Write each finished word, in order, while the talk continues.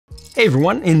Hey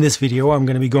everyone, in this video I'm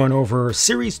going to be going over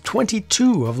Series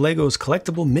 22 of LEGO's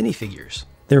Collectible Minifigures.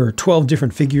 There are 12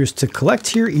 different figures to collect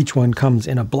here. Each one comes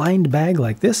in a blind bag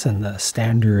like this in the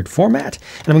standard format,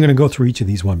 and I'm going to go through each of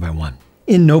these one by one.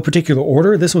 In no particular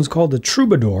order, this one's called the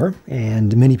Troubadour,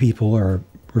 and many people are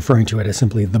referring to it as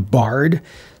simply the Bard.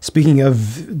 Speaking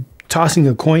of tossing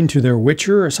a coin to their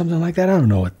witcher or something like that, I don't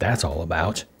know what that's all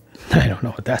about. I don't know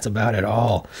what that's about at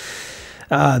all.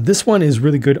 This one is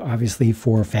really good, obviously,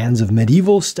 for fans of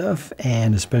medieval stuff,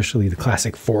 and especially the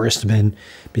classic forestmen,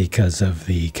 because of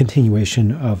the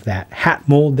continuation of that hat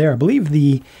mold there. I believe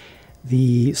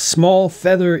the small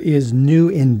feather is new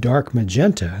in dark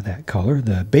magenta, that color.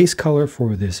 The base color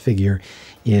for this figure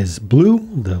is blue.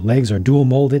 The legs are dual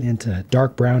molded into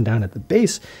dark brown down at the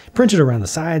base, printed around the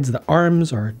sides. The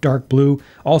arms are dark blue,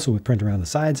 also with print around the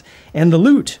sides. And the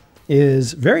loot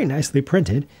is very nicely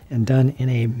printed and done in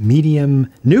a medium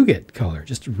nougat color.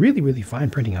 Just really, really fine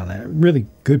printing on that. Really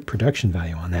good production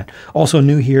value on that. Also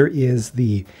new here is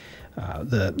the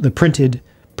printed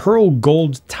pearl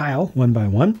gold tile, one by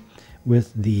one,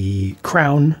 with the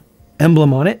crown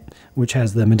emblem on it, which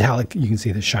has the metallic, you can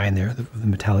see the shine there, the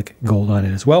metallic gold on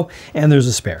it as well. And there's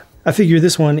a spare. I figure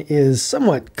this one is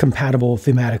somewhat compatible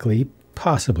thematically.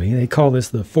 Possibly. They call this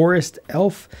the Forest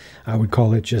Elf. I would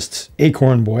call it just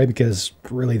Acorn Boy, because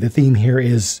really the theme here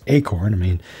is acorn. I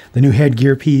mean, the new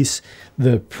headgear piece,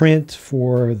 the print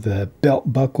for the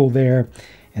belt buckle there,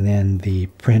 and then the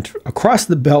print across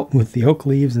the belt with the oak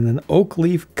leaves, and then the oak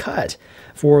leaf cut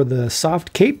for the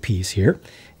soft cape piece here,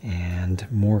 and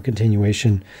more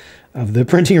continuation of the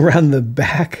printing around the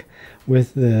back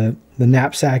with the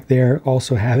knapsack there,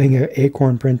 also having an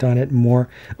acorn print on it, more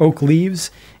oak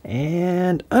leaves.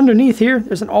 And underneath here,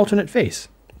 there's an alternate face.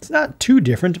 It's not too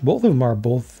different. Both of them are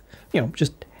both,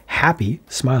 just happy,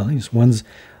 smiling. Just one's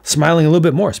smiling a little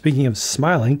bit more. Speaking of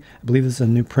smiling, I believe this is a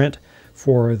new print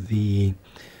for the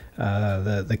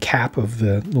cap of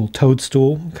the little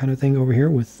toadstool kind of thing over here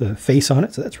with the face on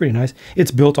it. So that's pretty nice.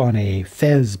 It's built on a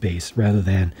fez base rather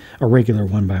than a regular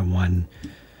one-by-one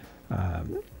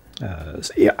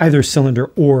either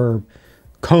cylinder or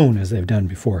cone as they've done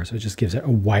before. So it just gives it a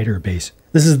wider base.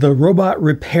 This is the robot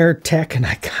repair tech, and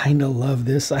I kind of love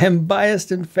this. I am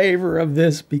biased in favor of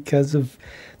this because of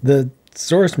the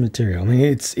source material. I mean,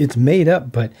 it's made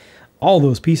up, but all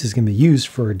those pieces can be used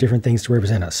for different things to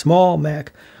represent a small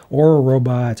mech or a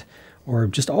robot or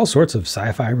just all sorts of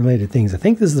sci-fi related things. I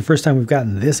think this is the first time we've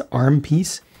gotten this arm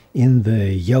piece in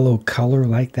the yellow color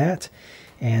like that.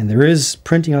 And there is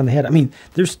printing on the head. I mean,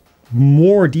 there's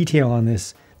more detail on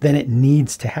this than it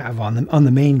needs to have on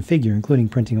the main figure, including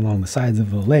printing along the sides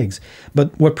of the legs.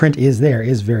 But what print is there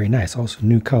is very nice. Also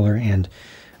new color and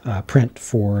print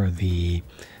for the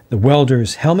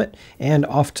welder's helmet. And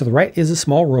off to the right is a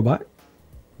small robot,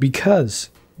 because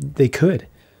they could.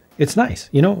 It's nice.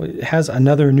 It has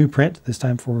another new print, this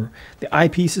time for the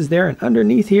eyepieces there. And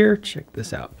underneath here, check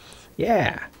this out.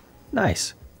 Yeah,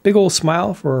 nice. Big old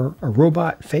smile for a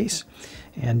robot face.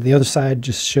 And the other side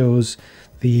just shows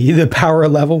the power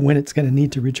level when it's going to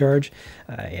need to recharge.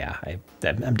 Yeah,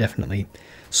 I'm definitely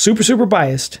super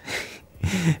biased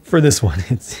for this one.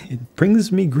 It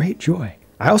brings me great joy.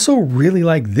 I also really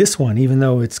like this one, even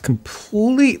though it's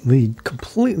completely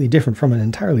different from an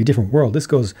entirely different world. This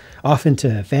goes off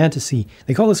into fantasy.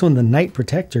 They call this one the Night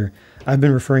Protector. I've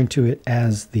been referring to it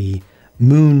as the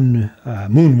Moon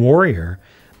Warrior,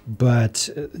 but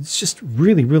it's just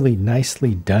really, really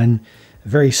nicely done.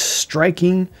 Very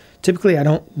striking. Typically, I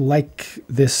don't like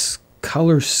this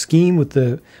color scheme with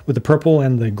the purple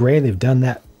and the gray. They've done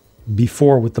that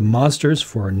before with the monsters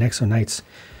for Nexo Knights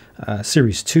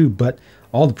Series 2, but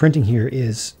all the printing here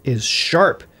is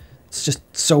sharp. It's just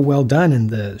so well done, and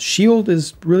the shield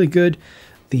is really good.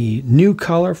 The new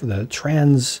color for the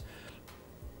trans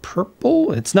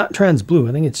purple, it's not trans blue.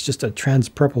 I think it's just a trans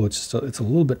purple. It's a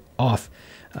little bit off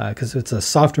because it's a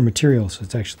softer material, so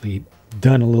it's actually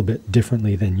done a little bit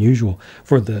differently than usual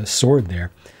for the sword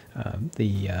there.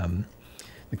 The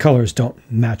colors don't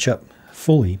match up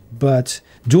fully, but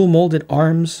dual molded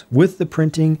arms with the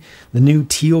printing, the new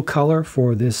teal color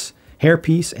for this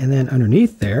hairpiece, and then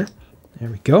underneath there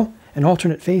we go, an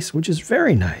alternate face, which is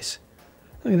very nice.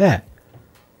 Look at that.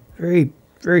 Very,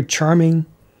 very charming.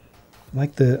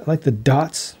 Like the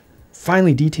dots,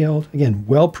 finely detailed. Again,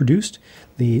 well produced.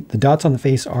 The dots on the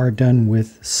face are done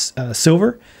with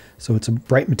silver. So it's a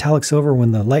bright metallic silver.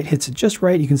 When the light hits it just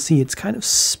right, you can see it's kind of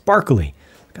sparkly,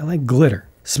 kind of like glitter.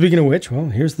 Speaking of which, well,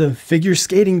 here's the figure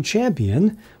skating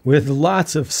champion with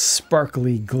lots of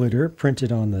sparkly glitter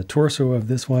printed on the torso of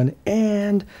this one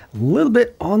and a little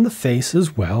bit on the face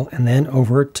as well, and then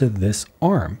over to this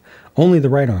arm. only the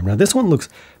right arm. Now this one looks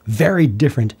very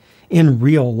different in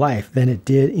real life than it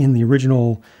did in the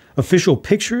original official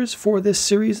pictures for this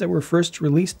series that were first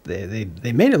released. They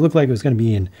made it look like it was going to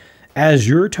be in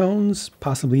azure tones,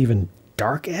 possibly even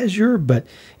dark azure, but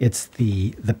it's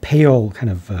the pale kind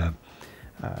of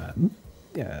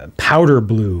powder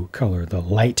blue color, the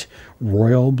light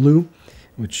royal blue,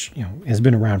 which has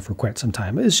been around for quite some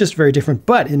time. It's just very different,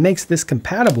 but it makes this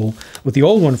compatible with the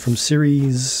old one from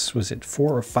series, was it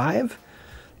 4 or 5?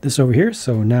 This over here.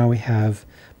 So now we have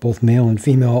both male and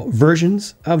female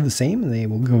versions of the same, and they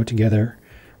will go together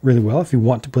really well if you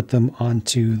want to put them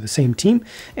onto the same team.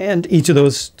 And each of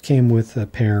those came with a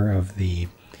pair of the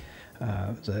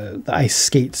ice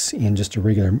skates in just a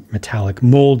regular metallic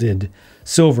molded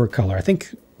silver color. I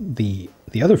think the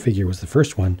other figure was the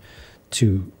first one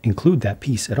to include that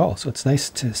piece at all. So it's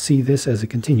nice to see this as a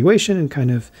continuation and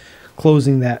kind of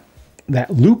closing that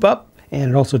loop up. And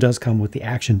it also does come with the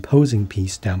action posing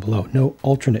piece down below. No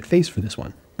alternate face for this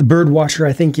one. The Bird Watcher,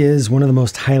 I think, is one of the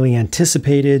most highly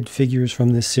anticipated figures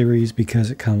from this series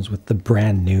because it comes with the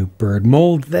brand new bird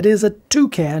mold that is a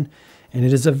toucan, and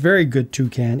it is a very good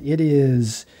toucan. It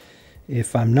is,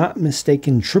 if I'm not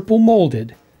mistaken, triple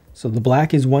molded. So the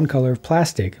black is one color of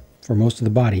plastic for most of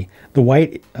the body. The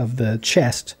white of the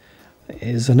chest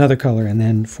is another color, and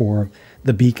then for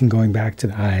the beak and going back to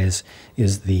the eyes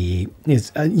is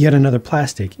yet another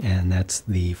plastic, and that's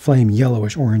the flame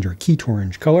yellowish orange or keat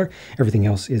orange color. Everything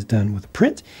else is done with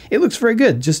print. It looks very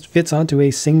good. Just fits onto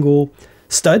a single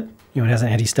stud. It has an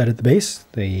anti-stud at the base.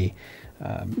 The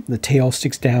tail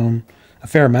sticks down a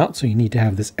fair amount, so you need to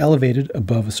have this elevated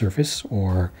above a surface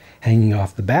or hanging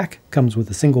off the back. Comes with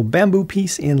a single bamboo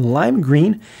piece in lime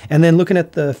green. And then looking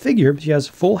at the figure, she has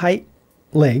full height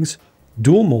legs,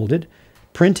 dual molded,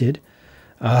 printed,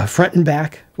 front and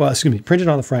back, well, excuse me, printed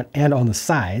on the front and on the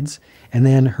sides. And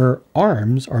then her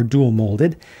arms are dual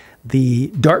molded. The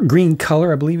dark green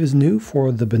color, I believe, is new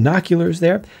for the binoculars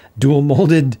there. Dual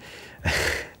molded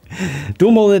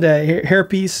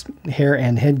hair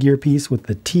and headgear piece with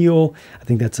the teal. I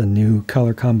think that's a new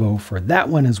color combo for that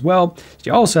one as well.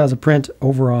 She also has a print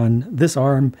over on this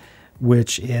arm,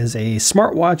 which is a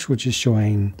smartwatch, which is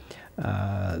showing,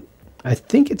 I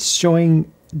think it's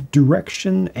showing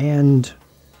direction and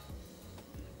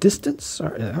distance. I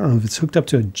don't know if it's hooked up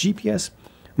to a GPS.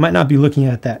 Might not be looking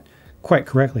at that quite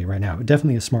correctly right now, but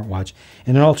definitely a smartwatch.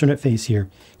 And an alternate face here.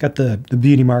 Got the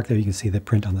beauty mark there. You can see the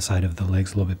print on the side of the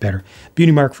legs a little bit better.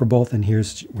 Beauty mark for both, and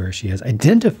here's where she has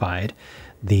identified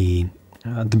the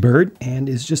bird and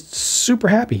is just super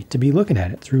happy to be looking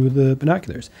at it through the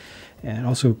binoculars. And it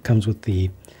also comes with the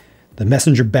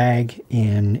messenger bag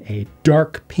in a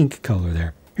dark pink color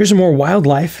there. Here's some more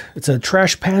wildlife. It's a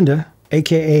trash panda,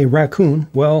 aka raccoon.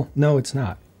 Well, no, it's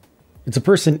not. It's a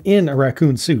person in a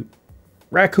raccoon suit.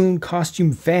 Raccoon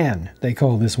costume fan, they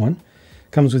call this one.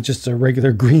 Comes with just a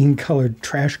regular green colored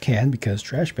trash can because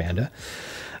trash panda.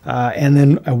 And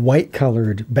then a white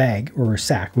colored bag or a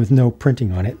sack with no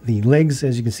printing on it. The legs,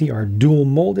 as you can see, are dual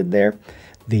molded there.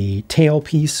 The tail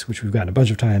piece, which we've gotten a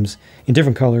bunch of times in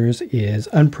different colors, is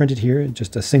unprinted here.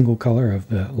 Just a single color of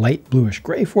the light bluish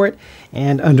gray for it.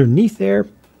 And underneath there,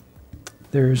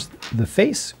 there's the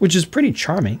face, which is pretty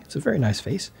charming. It's a very nice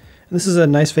face. This is a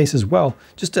nice face as well.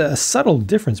 Just a subtle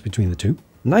difference between the two.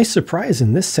 Nice surprise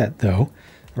in this set though,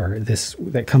 or this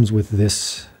that comes with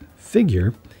this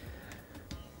figure,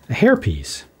 a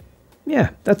hairpiece.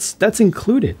 Yeah, that's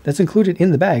included. That's included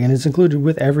in the bag, and it's included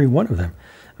with every one of them.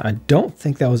 I don't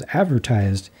think that was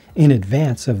advertised in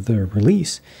advance of the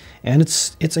release, and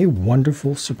it's a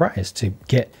wonderful surprise to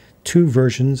get two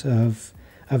versions of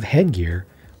headgear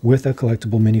with a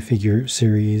Collectible Minifigure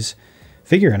Series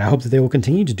figure, and I hope that they will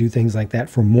continue to do things like that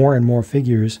for more and more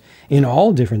figures in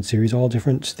all different series, all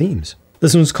different themes.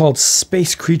 This one's called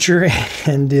Space Creature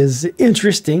and is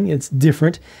interesting. It's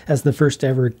different. Has the first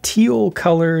ever teal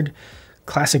colored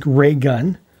classic ray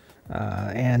gun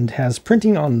and has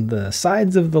printing on the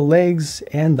sides of the legs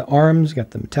and the arms.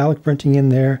 Got the metallic printing in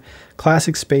there.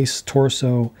 Classic space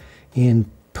torso in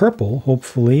purple.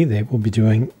 Hopefully they will be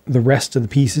doing the rest of the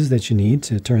pieces that you need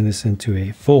to turn this into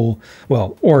a full,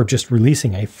 well, or just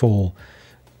releasing a full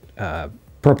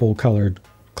purple colored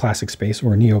classic space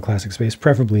or neo-classic space,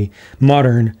 preferably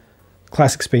modern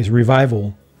classic space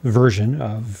revival version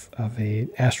of a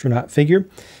astronaut figure.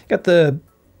 Got the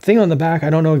thing on the back. I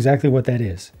don't know exactly what that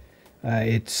is.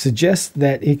 It suggests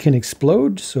that it can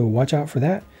explode, so watch out for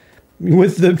that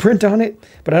with the print on it,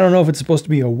 but I don't know if it's supposed to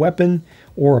be a weapon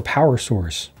or a power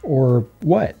source or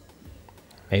what.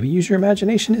 Maybe use your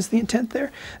imagination is the intent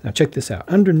there. Now check this out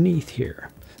underneath here.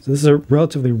 So this is a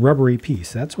relatively rubbery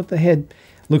piece. That's what the head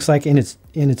looks like in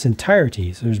its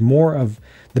entirety. So there's more of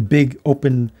the big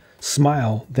open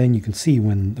smile than you can see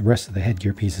when the rest of the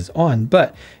headgear piece is on.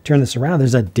 But turn this around,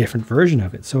 there's a different version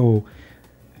of it. So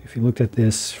if you looked at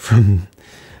this from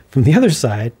the other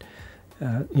side,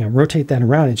 rotate that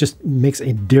around, it just makes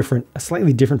a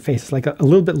slightly different face. It's like a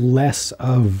little bit less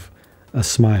of a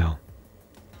smile.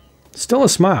 Still a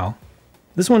smile.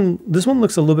 This one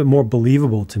looks a little bit more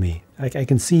believable to me. I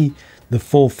can see the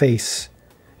full face,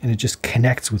 and it just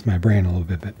connects with my brain a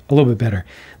little bit better.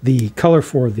 The color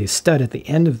for the stud at the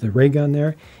end of the ray gun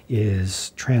there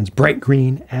is trans bright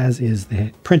green, as is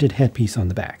the printed headpiece on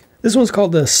the back. This one's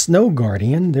called the Snow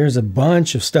Guardian. There's a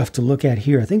bunch of stuff to look at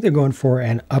here. I think they're going for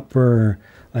an upper,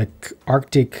 like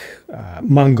Arctic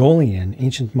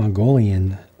ancient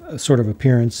Mongolian sort of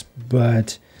appearance,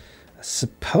 but I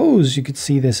suppose you could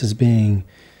see this as being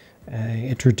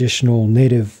a traditional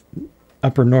native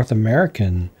upper North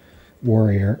American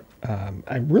warrior.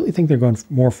 I really think they're going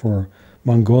more for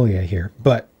Mongolia here,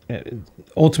 but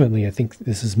ultimately I think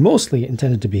this is mostly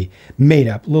intended to be made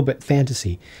up, a little bit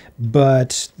fantasy.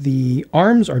 But the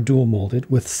arms are dual molded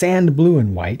with sand blue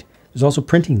and white. There's also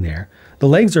printing there. The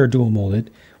legs are dual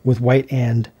molded with white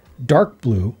and dark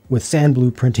blue with sand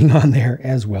blue printing on there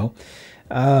as well.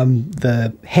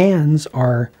 The hands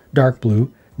are dark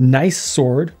blue. Nice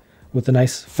sword with a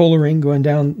nice full ring going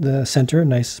down the center,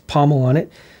 nice pommel on it.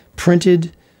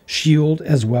 Printed shield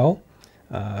as well.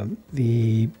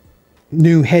 The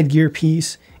new headgear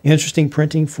piece, interesting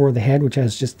printing for the head, which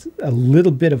has just a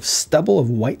little bit of stubble, of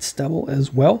white stubble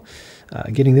as well.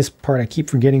 Getting this part, I keep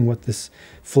forgetting what this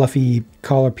fluffy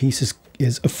collar piece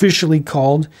is officially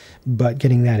called, but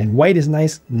getting that in white is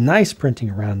nice. Nice printing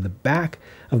around the back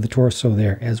of the torso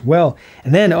there as well.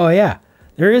 And then, oh yeah,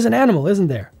 there is an animal, isn't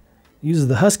there? Uses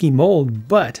the husky mold,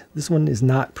 but this one is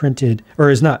not printed, or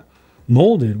is not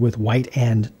molded with white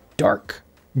and dark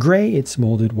gray. It's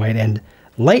molded white and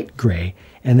light gray.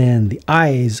 And then the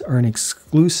eyes are an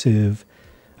exclusive,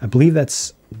 I believe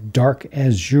that's dark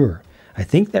azure. I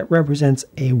think that represents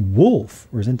a wolf,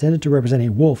 or is intended to represent a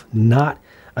wolf, not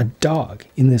a dog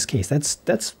in this case.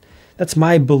 That's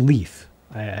my belief.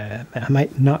 I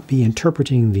might not be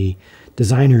interpreting the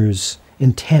designer's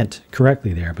intent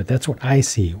correctly there, but that's what I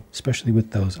see, especially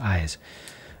with those eyes.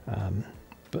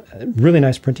 But really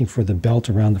nice printing for the belt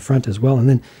around the front as well. And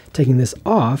then taking this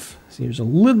off, see there's a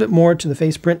little bit more to the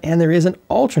face print, and there is an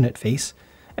alternate face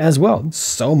as well.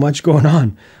 So much going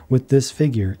on with this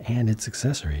figure and its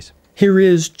accessories. Here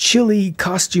is Chili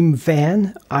Costume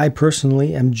Fan. I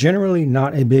personally am generally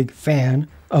not a big fan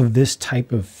of this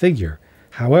type of figure.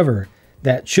 However,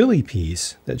 that chili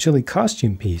piece, that chili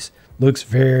costume piece, looks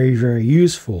very, very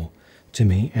useful to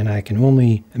me, and I can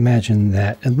only imagine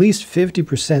that at least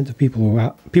 50% of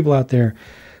people out there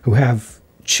who have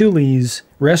Chili's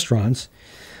restaurants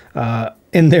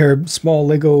in their small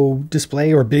Lego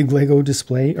display or big Lego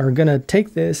display are going to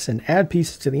take this and add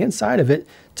pieces to the inside of it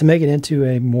to make it into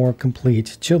a more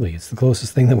complete chili. It's the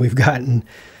closest thing that we've gotten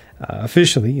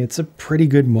officially. It's a pretty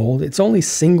good mold. It's only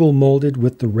single molded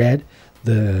with the red.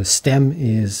 The stem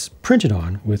is printed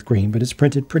on with green, but it's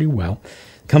printed pretty well.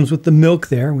 Comes with the milk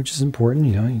there, which is important.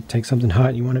 You know, you take something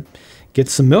hot, you want to get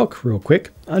some milk real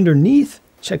quick. Underneath,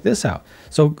 check this out.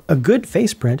 So a good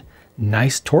face print,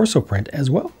 nice torso print as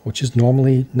well, which is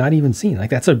normally not even seen. Like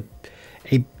that's a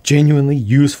genuinely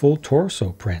useful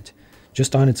torso print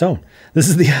just on its own. This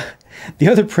is the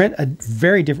other print, a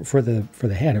very different for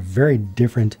the head, a very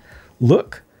different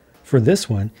look for this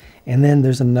one. And then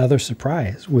there's another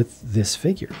surprise with this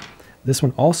figure. This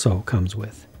one also comes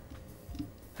with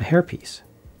a hairpiece.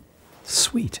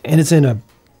 Sweet. And it's in a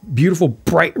beautiful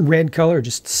bright red color. It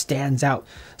just stands out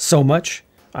so much.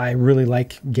 I really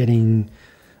like getting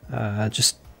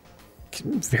just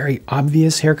very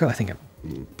obvious hair color. I think I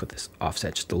put this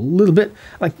offset just a little bit.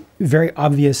 Like very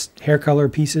obvious hair color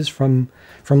pieces from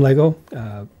Lego.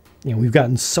 You know, we've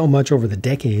gotten so much over the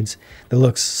decades that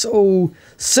looks so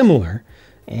similar,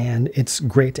 and it's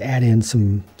great to add in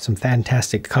some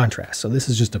fantastic contrast. So this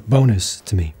is just a bonus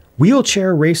to me.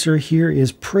 Wheelchair Racer here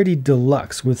is pretty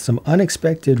deluxe with some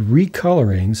unexpected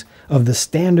recolorings of the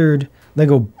standard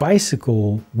Lego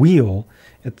bicycle wheel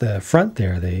at the front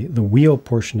there. The wheel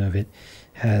portion of it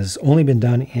has only been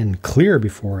done in clear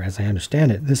before, as I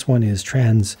understand it. This one is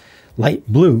trans light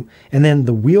blue. And then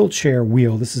the wheelchair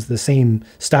wheel, this is the same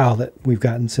style that we've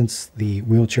gotten since the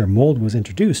wheelchair mold was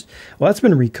introduced. Well, that's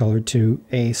been recolored to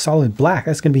a solid black.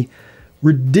 That's going to be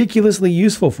ridiculously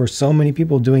useful for so many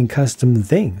people doing custom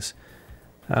things.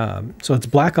 So it's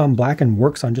black on black and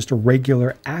works on just a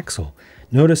regular axle.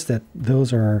 Notice that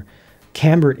those are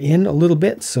cambered in a little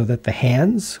bit so that the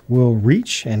hands will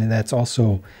reach, and that's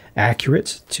also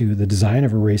accurate to the design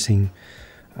of a racing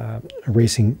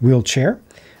wheelchair.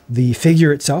 The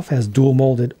figure itself has dual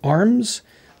molded arms.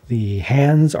 The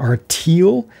hands are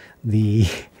teal. The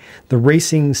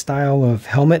racing style of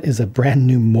helmet is a brand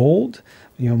new mold,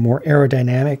 more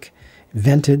aerodynamic,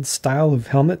 vented style of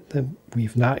helmet that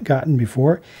we've not gotten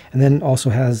before. And then also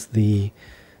has the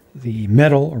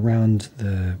metal around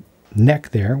the neck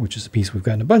there, which is a piece we've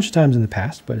gotten a bunch of times in the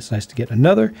past, but it's nice to get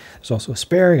another. There's also a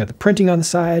spare. You got the printing on the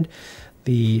side,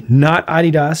 the not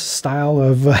Adidas style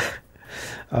of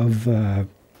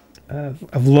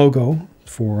logo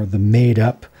for the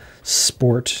made-up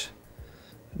sport,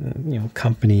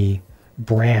 company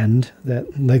brand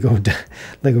that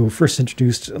Lego first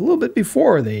introduced a little bit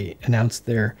before they announced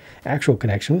their actual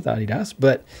connection with Adidas.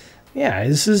 But yeah,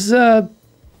 this is there's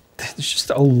just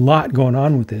a lot going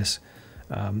on with this,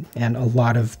 and a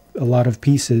lot of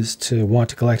pieces to want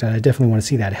to collect. And I definitely want to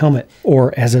see that helmet,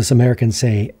 or as us Americans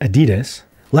say, Adidas.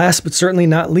 Last but certainly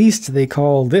not least, they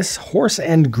call this horse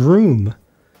and groom.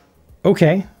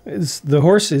 Okay, the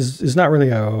horse is not really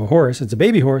a horse. It's a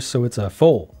baby horse, so it's a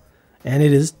foal. And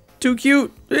it is too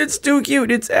cute. It's too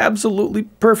cute. It's absolutely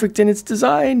perfect in its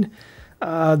design.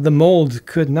 The mold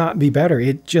could not be better.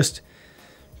 It just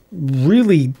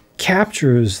really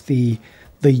captures the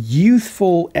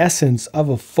youthful essence of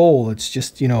a foal. It's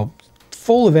just,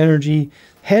 full of energy.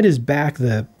 Head is back.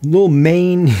 The little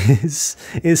mane is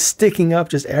sticking up.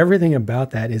 Just everything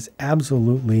about that is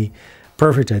absolutely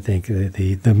perfect. I think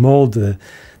the mold, the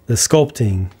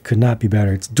sculpting could not be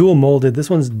better. It's dual molded.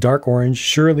 This one's dark orange.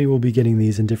 Surely we'll be getting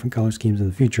these in different color schemes in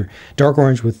the future. Dark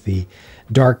orange with the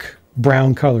dark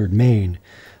brown colored mane.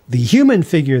 The human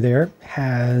figure there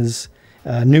has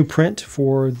a new print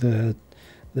for the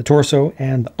torso,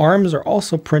 and the arms are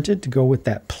also printed to go with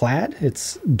that plaid.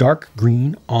 It's dark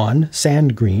green on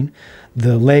sand green.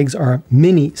 The legs are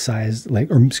mid-sized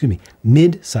legs,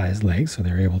 so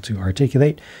they're able to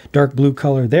articulate. Dark blue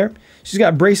color there. She's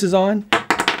got braces on.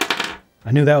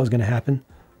 I knew that was going to happen.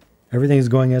 Everything is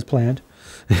going as planned.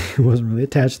 It wasn't really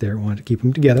attached there. I wanted to keep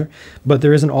them together. But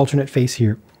there is an alternate face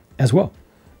here as well,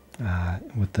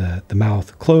 with the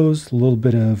mouth closed, a little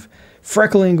bit of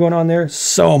freckling going on there.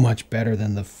 So much better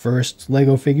than the first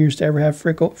Lego figures to ever have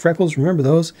freckles. Remember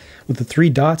those with the 3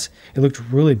 dots? It looked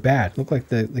really bad. It looked like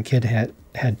the kid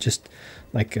had just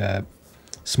like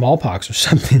smallpox or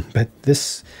something. But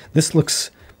this looks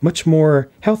much more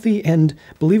healthy and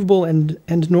believable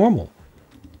and normal.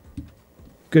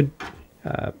 Good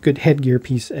headgear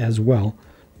piece as well.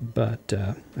 But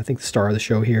I think the star of the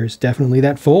show here is definitely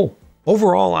that foal.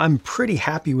 Overall, I'm pretty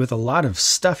happy with a lot of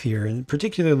stuff here, and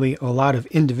particularly a lot of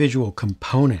individual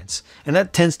components. And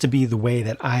that tends to be the way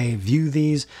that I view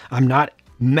these. I'm not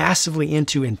massively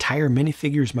into entire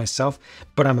minifigures myself,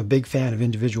 but I'm a big fan of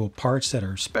individual parts that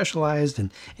are specialized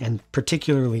and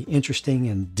particularly interesting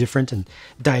and different and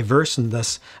diverse. And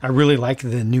thus, I really like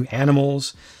the new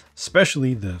animals,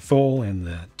 especially the foal and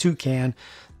the toucan,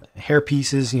 hair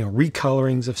pieces,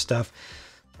 recolorings of stuff.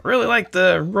 I really like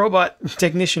the robot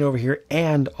technician over here,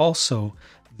 and also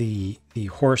the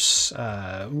horse,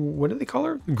 what do they call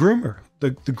her? Groomer, the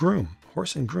groom,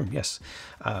 horse and groom, yes.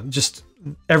 Just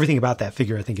everything about that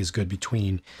figure I think is good,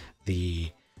 between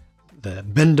the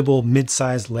bendable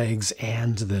mid-sized legs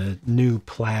and the new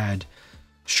plaid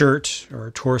shirt or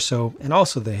torso, and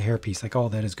also the hairpiece. Like, all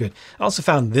that is good. I also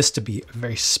found this to be a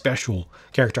very special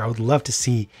character. I would love to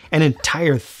see an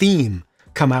entire theme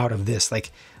come out of this.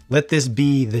 Like, let this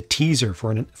be the teaser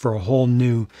for a whole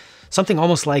new, something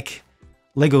almost like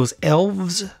Lego's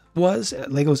Elves was,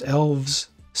 Lego's Elves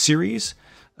series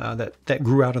that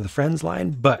grew out of the Friends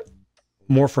line, but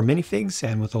more for minifigs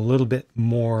and with a little bit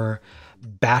more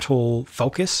battle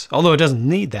focus. Although it doesn't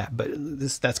need that, but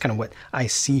that's kind of what I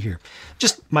see here.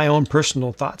 Just my own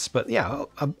personal thoughts, but yeah,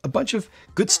 a bunch of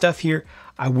good stuff here.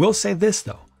 I will say this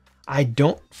though, I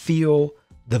don't feel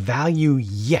the value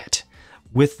yet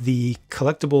with the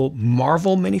Collectible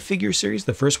Marvel minifigure series,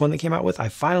 the first one they came out with. I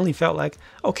finally felt like,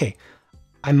 okay,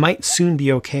 I might soon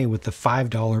be okay with the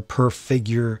 $5 per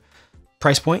figure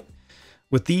price point.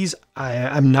 With these,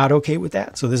 I'm not okay with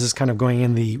that. So this is kind of going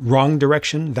in the wrong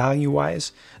direction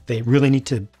value-wise. They really need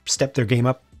to step their game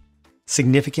up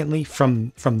significantly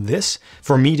from this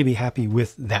for me to be happy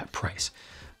with that price.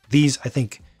 These, I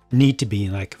think, need to be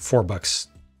like $4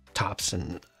 tops,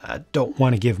 and I don't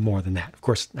want to give more than that. Of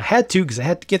course, I had to, because I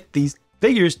had to get these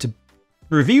figures to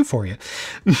review for you.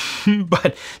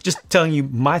 But just telling you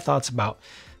my thoughts about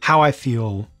how I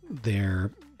feel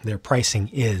their pricing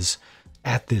is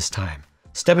at this time.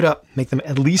 Step it up, make them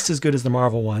at least as good as the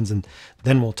Marvel ones, and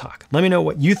then we'll talk. Let me know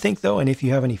what you think though, and if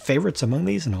you have any favorites among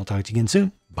these, and I'll talk to you again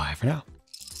soon. Bye for now.